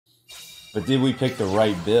But did we pick the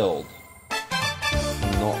right build?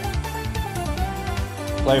 No.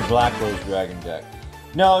 Play Black Rose Dragon deck.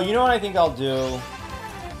 No, you know what I think I'll do?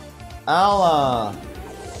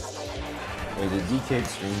 Wait, did DK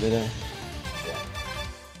stream today? Yeah.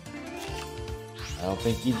 I don't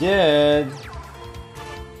think he did.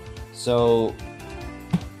 So...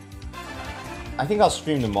 I think I'll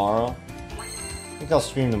stream tomorrow. I think I'll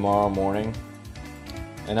stream tomorrow morning.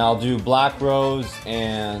 And I'll do Black Rose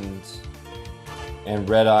and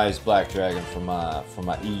Red Eyes Black Dragon for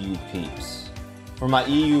my EU peeps. For my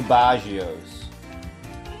EU Baggios.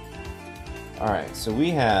 Alright, so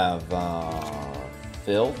we have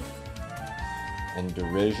Filth and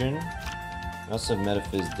Derision. We also have Meta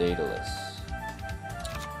Daedalus.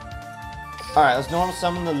 Alright, let's normal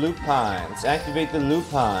summon the Lupine. Let's activate the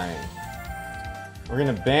Lupine. We're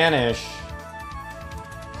gonna banish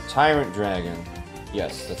Tyrant Dragon.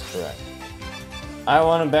 Yes, that's correct. I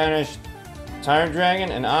want to banish Tyrant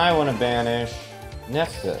Dragon, and I want to banish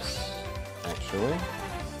Nephthys, actually.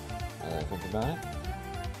 Now that I think about it.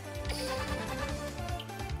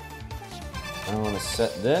 I want to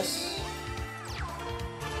set this.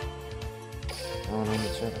 I want to end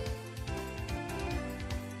the turn.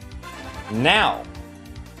 Now!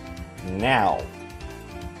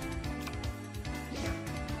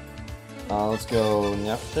 Let's go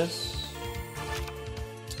Nephthys.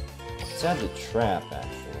 Let's add the trap,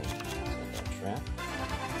 actually. Let's add that trap.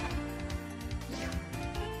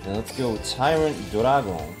 Now let's go Tyrant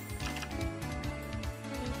Dragon.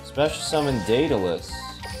 Special summon Daedalus.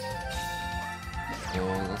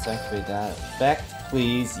 And let's activate that effect,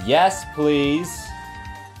 please. Yes, please.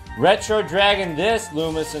 Retro Dragon this,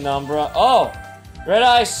 Lumis and Umbra. Oh! Red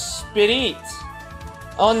Eye Spirit.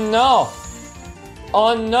 Oh no!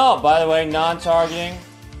 Oh no! By the way, non-targeting.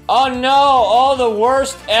 Oh no! Oh, the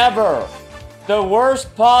worst ever! The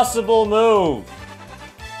worst possible move!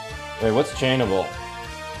 Wait, what's chainable?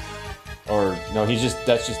 Or, no, he's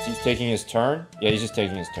taking his turn? Yeah, he's just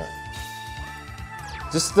taking his turn.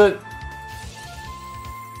 Just the...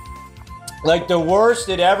 Like, the worst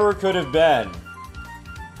it ever could have been.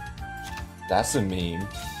 That's a meme.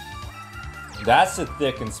 That's a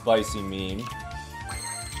thick and spicy meme.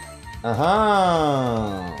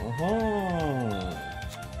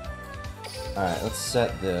 Alright, let's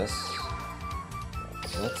set this.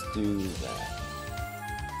 Let's do that.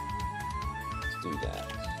 Let's do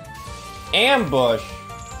that. Ambush!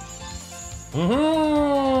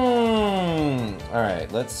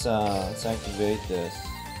 Alright, let's activate this.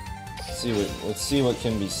 Let's see what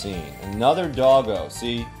can be seen. Another doggo,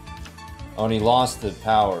 see? Oh, and he lost the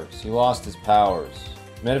powers. He lost his powers.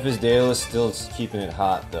 Meta Daedalus still keeping it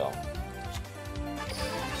hot though.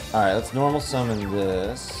 Alright, let's normal summon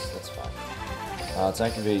this. That's fine. Let's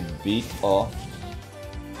activate Beat off.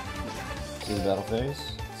 See the battle phase?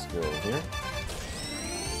 Let's go over here.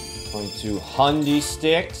 22 Hundy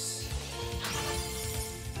Sticks.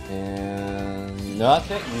 And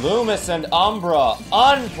nothing. Loomis and Umbra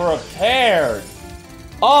unprepared.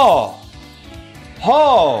 Oh!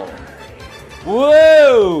 Ho!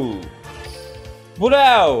 Woo!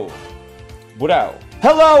 Wow! Wow!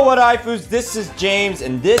 Hello, what ifus? This is James,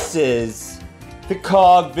 and this is the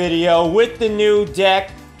KoG video with the new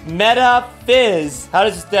deck, Metafis. How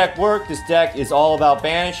does this deck work? This deck is all about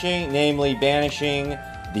banishing, namely banishing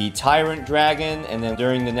the Tyrant Dragon, and then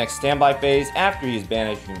during the next standby phase, after he is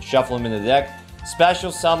banished, you can shuffle him into the deck.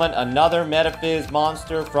 Special summon another Metafis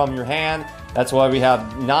monster from your hand. That's why we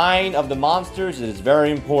have 9 of the monsters. It is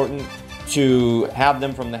very important to have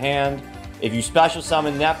them from the hand. If you special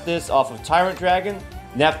summon Nephthys off of Tyrant Dragon,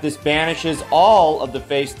 Nephthys banishes all of the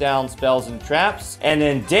face-down spells and traps. And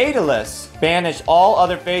then Daedalus, banish all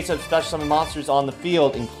other face-up special summon monsters on the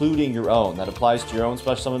field, including your own. That applies to your own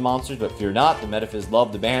special summon monsters, but fear not, the Metafis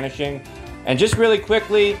love the banishing. And just really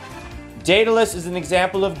quickly, Daedalus is an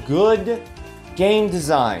example of good game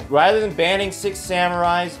design. Rather than banning 6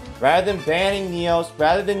 Samurais, rather than banning Neos,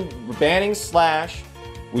 rather than banning Slash,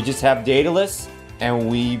 we just have Daedalus, and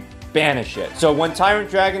we banish it. So when Tyrant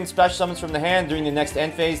Dragon special summons from the hand during the next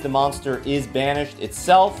end phase, the monster is banished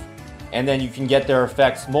itself, and then you can get their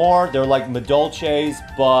effects more. They're like Madolches,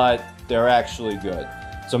 but they're actually good.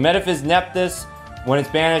 So Metaphys Nephthys, when it's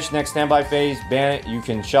banished next standby phase, ban it. You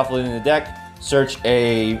can shuffle it in the deck, search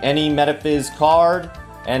any Metaphys card,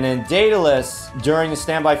 and then Daedalus, during the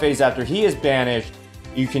standby phase after he is banished,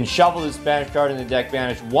 you can shuffle this banished card in the deck,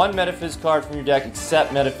 banish 1 Metaphys card from your deck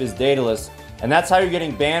except Metaphys Daedalus. And that's how you're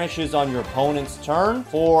getting banishes on your opponent's turn.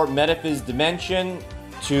 For Metaphys Dimension,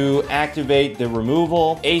 to activate the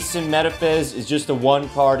removal, Assymetaphys is just a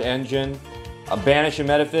 1-card engine. banish a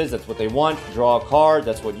Metaphys, that's what they want. Draw a card,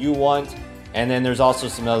 that's what you want. And then there's also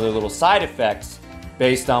some other little side effects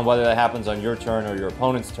based on whether that happens on your turn or your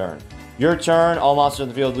opponent's turn. Your turn, all monsters on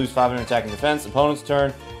the field lose 500 attack and defense. Opponent's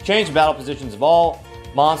turn, change the battle positions of all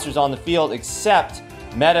monsters on the field except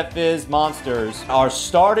Metaphys monsters. Our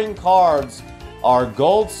starting cards are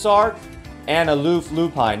Gold Sarc and Aloof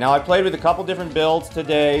Lupine. Now, I played with a couple different builds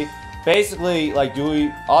today. Basically, like,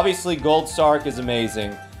 obviously Gold Sarc is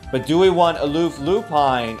amazing, but do we want Aloof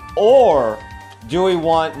Lupine or do we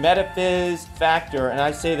want Metaphys Factor? And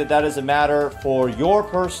I say that that is a matter for your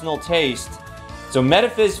personal taste. So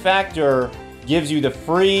Metaphys Factor gives you the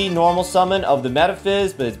free normal summon of the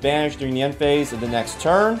Metaphys, but it's banished during the end phase of the next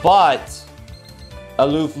turn. But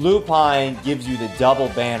Aloof Lupine gives you the double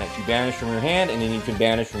banish. You banish from your hand, and then you can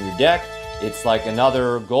banish from your deck. It's like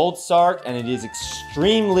another Gold Sarc, and it is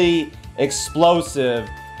extremely explosive,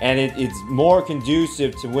 and it's more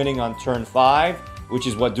conducive to winning on turn 5, which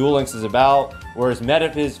is what Duel Links is about, whereas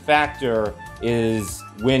Metaphys Factor is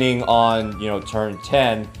winning on, you know, turn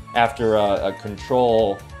 10 after a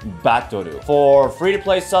control Batoru. For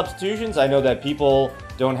free-to-play substitutions, I know that people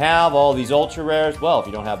don't have all these ultra rares. Well, if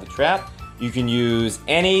you don't have the trap, you can use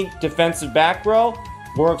any defensive back row.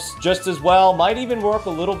 Works just as well, might even work a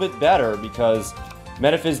little bit better because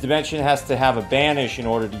Metaphys Dimension has to have a banish in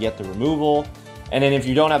order to get the removal. And then if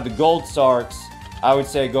you don't have the Gold Sarcs, I would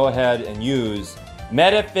say go ahead and use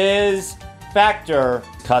Metaphys Factor.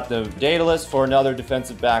 Cut the Daedalus for another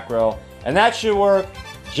defensive back row. And that should work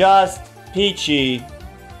just peachy.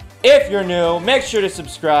 If you're new, make sure to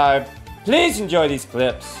subscribe. Please enjoy these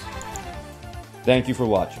clips. Thank you for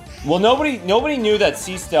watching. Well, nobody knew that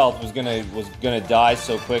Sea Stealth was gonna die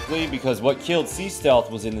so quickly because what killed Sea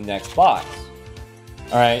Stealth was in the next box.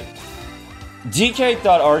 All right. DK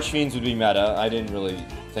thought Archfiends would be meta. I didn't really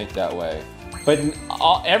think that way, but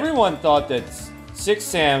everyone thought that 6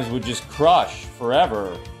 Sams would just crush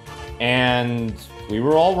forever, and we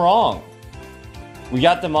were all wrong. We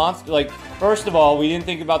got the monster. Like, first of all, we didn't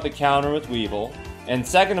think about the counter with Weevil. And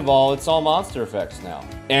second of all, it's all monster effects now.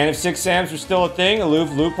 And if 6 Sams were still a thing,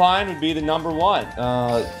 Aloof Lupine would be the #1.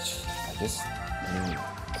 I guess...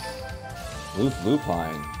 Aloof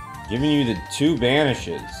Lupine. Giving you the 2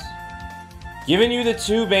 banishes. Giving you the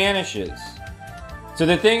 2 banishes. So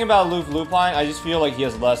the thing about Aloof Lupine, I just feel like he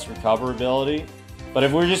has less recoverability. But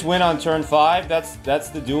if we just win on turn 5, that's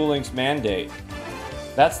the Duel Links mandate.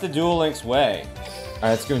 That's the Duel Links way.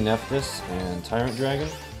 Alright, let's go Nephthys and Tyrant Dragon.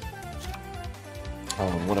 Oh,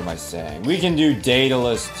 what am I saying? We can do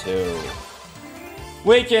Daedalus too.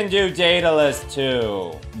 We can do Daedalus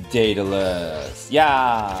too. Daedalus.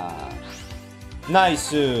 Yeah.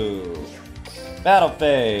 Nice-oo. Battle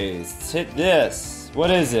phase. Let's hit this. What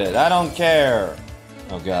is it? I don't care.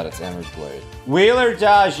 Oh god, it's Emmer's Blade. Wheeler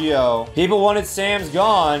Dagio. People wanted Sam's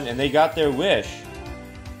gone, and they got their wish.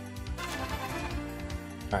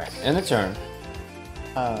 Alright, end the turn.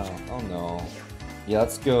 Oh no. Yeah,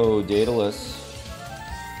 let's go Daedalus.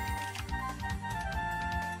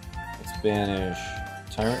 Banish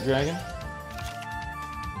Tyrant Dragon.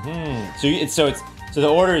 So the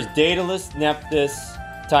order is Daedalus, Nephthys,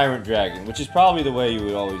 Tyrant Dragon, which is probably the way you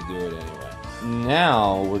would always do it anyway.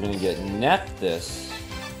 Now we're gonna get Nephthys.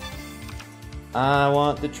 I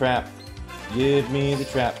want the trap. Give me the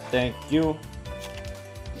trap, thank you.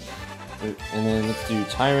 And then let's do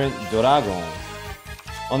Tyrant Dragon.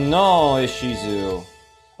 Oh no, Ishizu.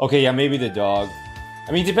 Okay, yeah, maybe the dog.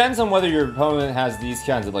 I mean, it depends on whether your opponent has these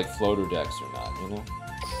kinds of, like, floater decks or not, you know?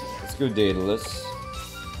 Let's go Daedalus.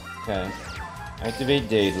 Okay. Activate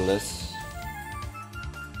Daedalus.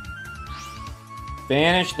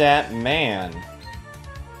 Banish that man.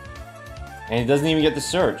 And he doesn't even get the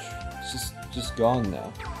search. It's just gone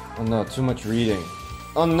now. Oh no, too much reading.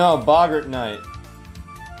 Oh no, Boggart Knight.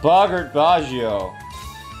 Boggart Baggio.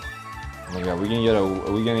 Oh my god, are we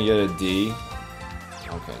gonna get a D?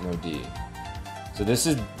 Okay, no D. So this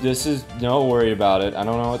is no worry about it. I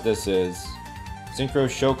don't know what this is. Synchro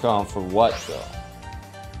Shokan for what though?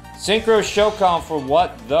 Synchro Shokan for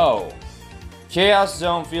what though? Chaos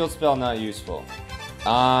Zone field spell not useful.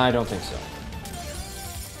 I don't think so.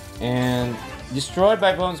 And destroyed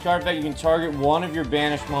by opponent's card effect, you can target one of your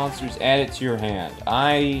banished monsters, add it to your hand.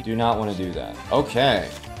 I do not want to do that. Okay.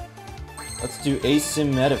 Let's do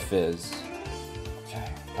Assymetaphys.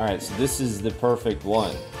 Okay. Alright, so this is the perfect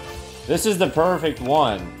one. This is the perfect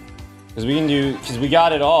one. Because we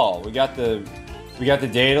got it all. We got the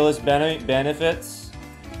Daedalus benefits.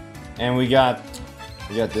 And we got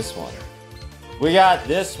this one. We got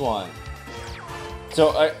this one.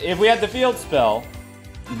 So if we had the field spell,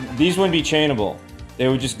 these wouldn't be chainable. They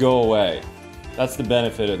would just go away. That's the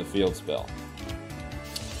benefit of the field spell.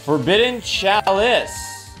 Forbidden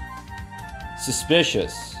Chalice.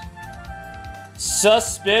 Suspicious.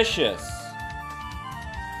 Suspicious.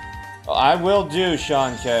 I will do,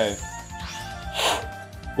 Sean K.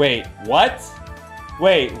 Wait, what?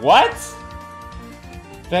 Wait, what?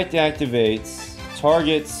 Effect activates.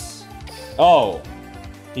 Targets. Oh.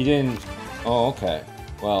 He didn't. Oh, okay.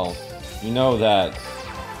 Well, you know that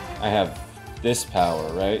I have this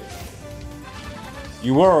power, right?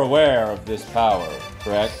 You were aware of this power,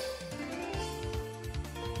 correct?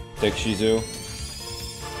 Thick Shizu.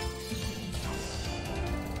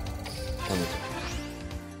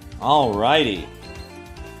 Alrighty.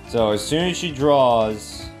 So as soon as she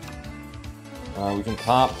draws, we can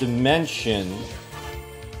pop Dimension,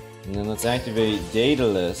 and then let's activate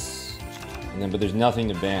Daedalus, and then but there's nothing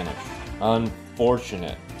to banish.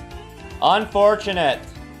 Unfortunate. Unfortunate.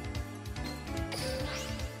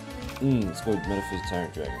 Let's go with Metaphys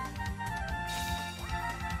Tyrant Dragon.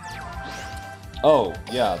 Oh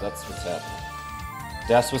yeah, that's what's happening.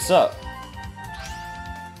 That's what's up.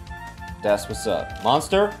 That's what's up.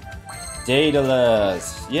 Monster.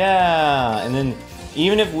 Daedalus, yeah, and then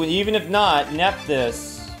even if not,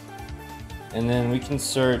 Nephthys, and then we can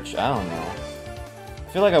search. I don't know.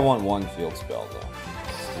 I feel like I want one field spell though.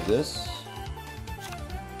 Let's do this.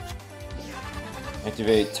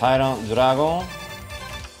 Activate Tyrant Dragon.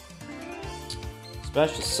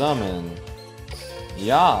 Special summon.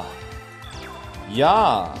 Yeah.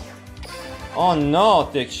 Yeah. Oh no,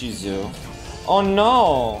 Thick Shizu. Oh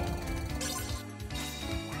no.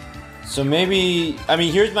 So maybe, I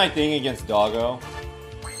mean, here's my thing against Doggo.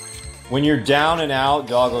 When you're down and out,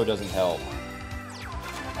 Doggo doesn't help.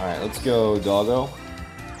 Alright, let's go Doggo.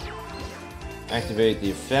 Activate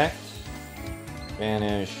the effect.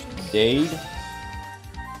 Banish Dade.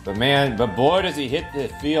 But man, but boy does he hit the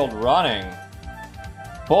field running.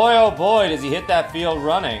 Boy oh boy does he hit that field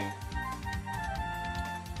running.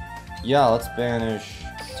 Yeah, let's banish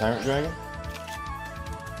Tyrant Dragon.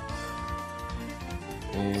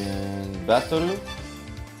 And Batoru.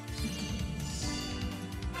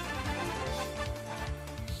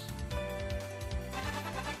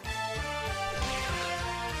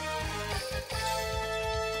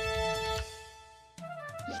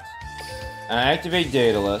 And I activate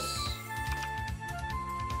Daedalus.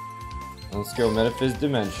 Let's go Metaphys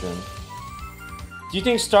Dimension. Do you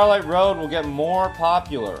think Starlight Road will get more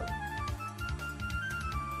popular?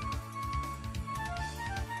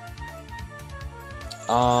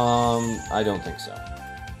 I don't think so.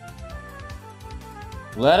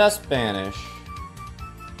 Let us banish.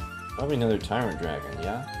 Probably another Tyrant Dragon,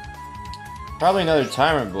 yeah? Probably another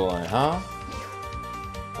Tyrant Boy, huh?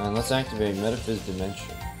 And let's activate Metaphys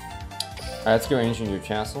Dimension. Alright, let's go Ancient Your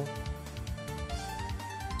Castle.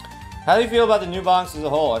 How do you feel about the new box as a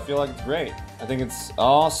whole? I feel like it's great. I think it's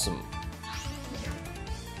awesome.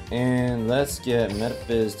 And let's get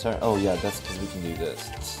Metaphys Tyrant. Oh yeah, that's because we can do this.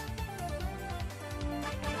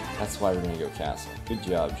 That's why we're gonna go Castle. Good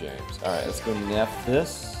job, James. Alright, let's go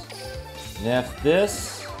Nephthys.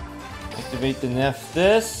 Nephthys. Activate the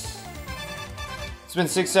Nephthys. It's been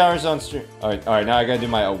 6 hours on stream. Alright, now I gotta do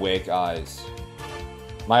my awake eyes.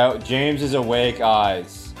 My James's awake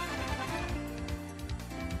eyes.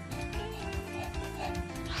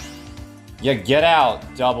 Yeah, get out,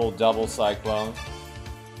 double cyclone.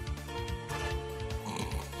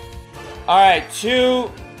 Alright,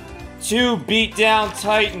 two beatdown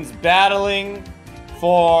titans battling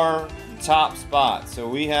for the top spot. So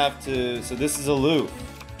we have to, so this is Aloof.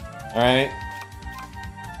 Alright.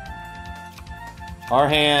 Our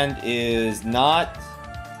hand is not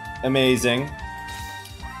amazing.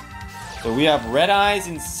 So we have Red Eyes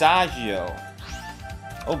and Saggio.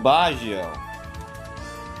 Oh, Baggio.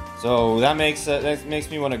 So that makes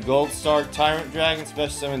me want a Gold Sarc Tyrant Dragon,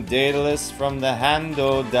 special summon Daedalus from the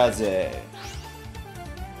Hando Daze.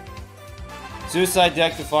 Suicide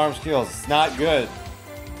deck to farm skills. It's not good.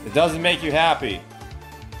 It doesn't make you happy.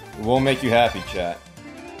 It won't make you happy, chat.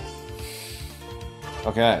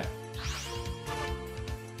 Okay.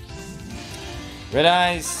 Red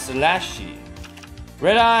Eyes Slashy.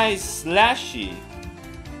 Red Eyes Slashy.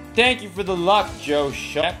 Thank you for the luck, Joe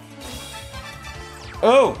Shep.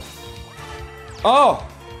 Oh! Oh!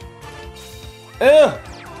 Ew!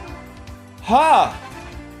 Ha!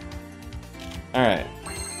 Alright.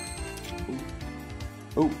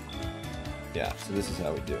 Ooh. Yeah, so this is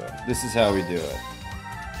how we do it. This is how we do it.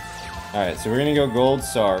 Alright, so we're gonna go Gold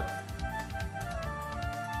Sarc.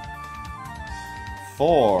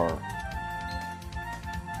 For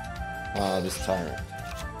this Tyrant.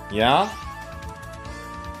 Yeah?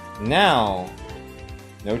 Now,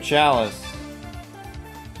 no Chalice.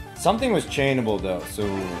 Something was chainable though, so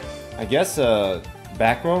I guess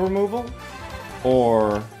back row removal?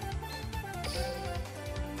 Or...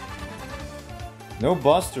 no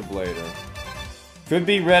Buster Blader. Could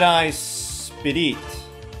be Red Eye Spirit.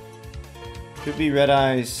 Could be Red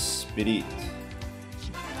Eye Spirit.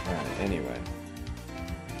 Alright, anyway.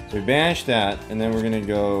 So we banish that, and then we're gonna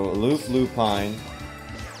go Aloof Lupine.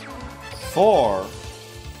 4. Alright,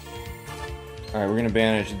 we're gonna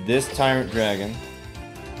banish this Tyrant Dragon.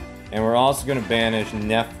 And we're also gonna banish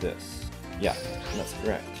Nephthys. Yeah, that's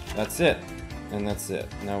correct. That's it. And that's it.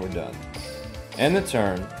 Now we're done. End the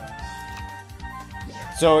turn.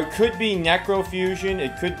 So it could be Necrofusion,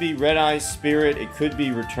 it could be Red Eyes Spirit, it could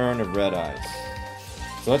be Return of Red Eyes.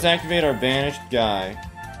 So let's activate our banished guy.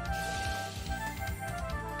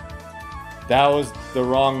 That was the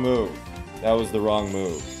wrong move. That was the wrong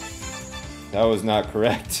move. That was not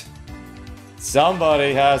correct.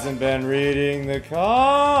 Somebody hasn't been reading the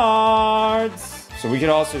cards. So we could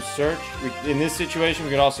also search, in this situation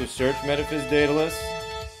we could also search Meta Daedalus.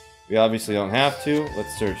 We obviously don't have to.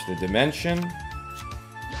 Let's search the dimension.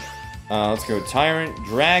 Let's go Tyrant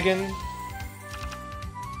Dragon.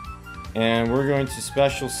 And we're going to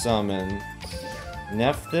special summon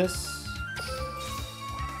Nephthys.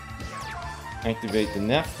 Activate the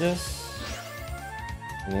Nephthys.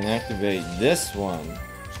 And then activate this one.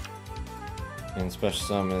 And special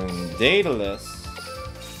summon Daedalus.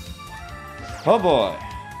 Oh boy.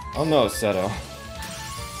 Oh no, Seto.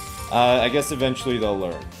 I guess eventually they'll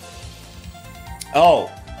learn.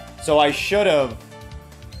 Oh, so I should have...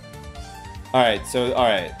 Alright,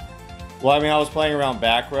 well, I mean, I was playing around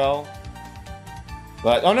back row.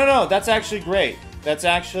 But, oh no, that's actually great. That's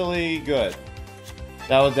actually good.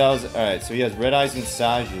 That was, alright, so he has Red Eyes and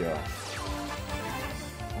Saggio.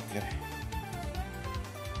 Okay.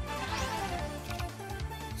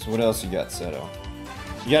 So what else you got, Seto?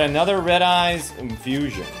 You got another Red Eyes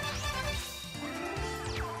Infusion.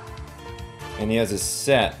 And he has a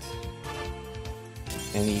set.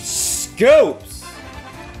 And he scoops!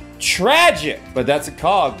 Tragic! But that's a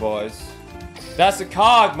KoG, boys. That's a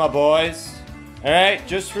KoG, my boys. Alright,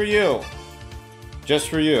 just for you. Just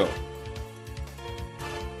for you.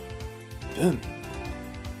 Boom.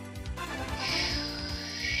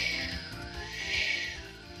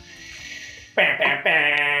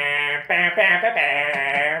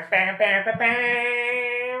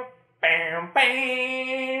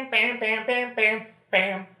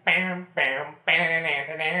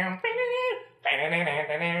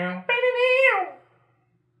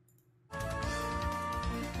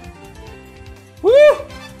 Woo!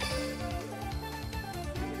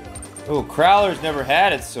 Oh, Crowler's never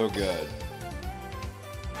had it so good.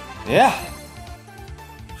 Yeah.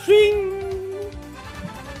 Shing!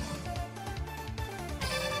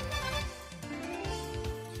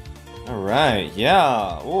 Alright,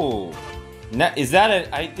 yeah. Oh. Is that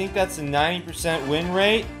a... I think that's a 90% win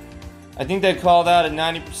rate? I think they call that a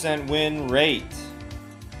 90% win rate.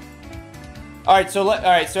 Alright,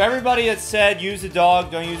 so everybody that said use the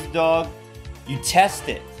dog, don't use the dog, you test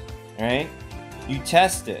it. Alright? You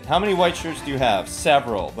test it. How many white shirts do you have?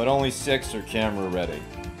 Several, but only 6 are camera ready.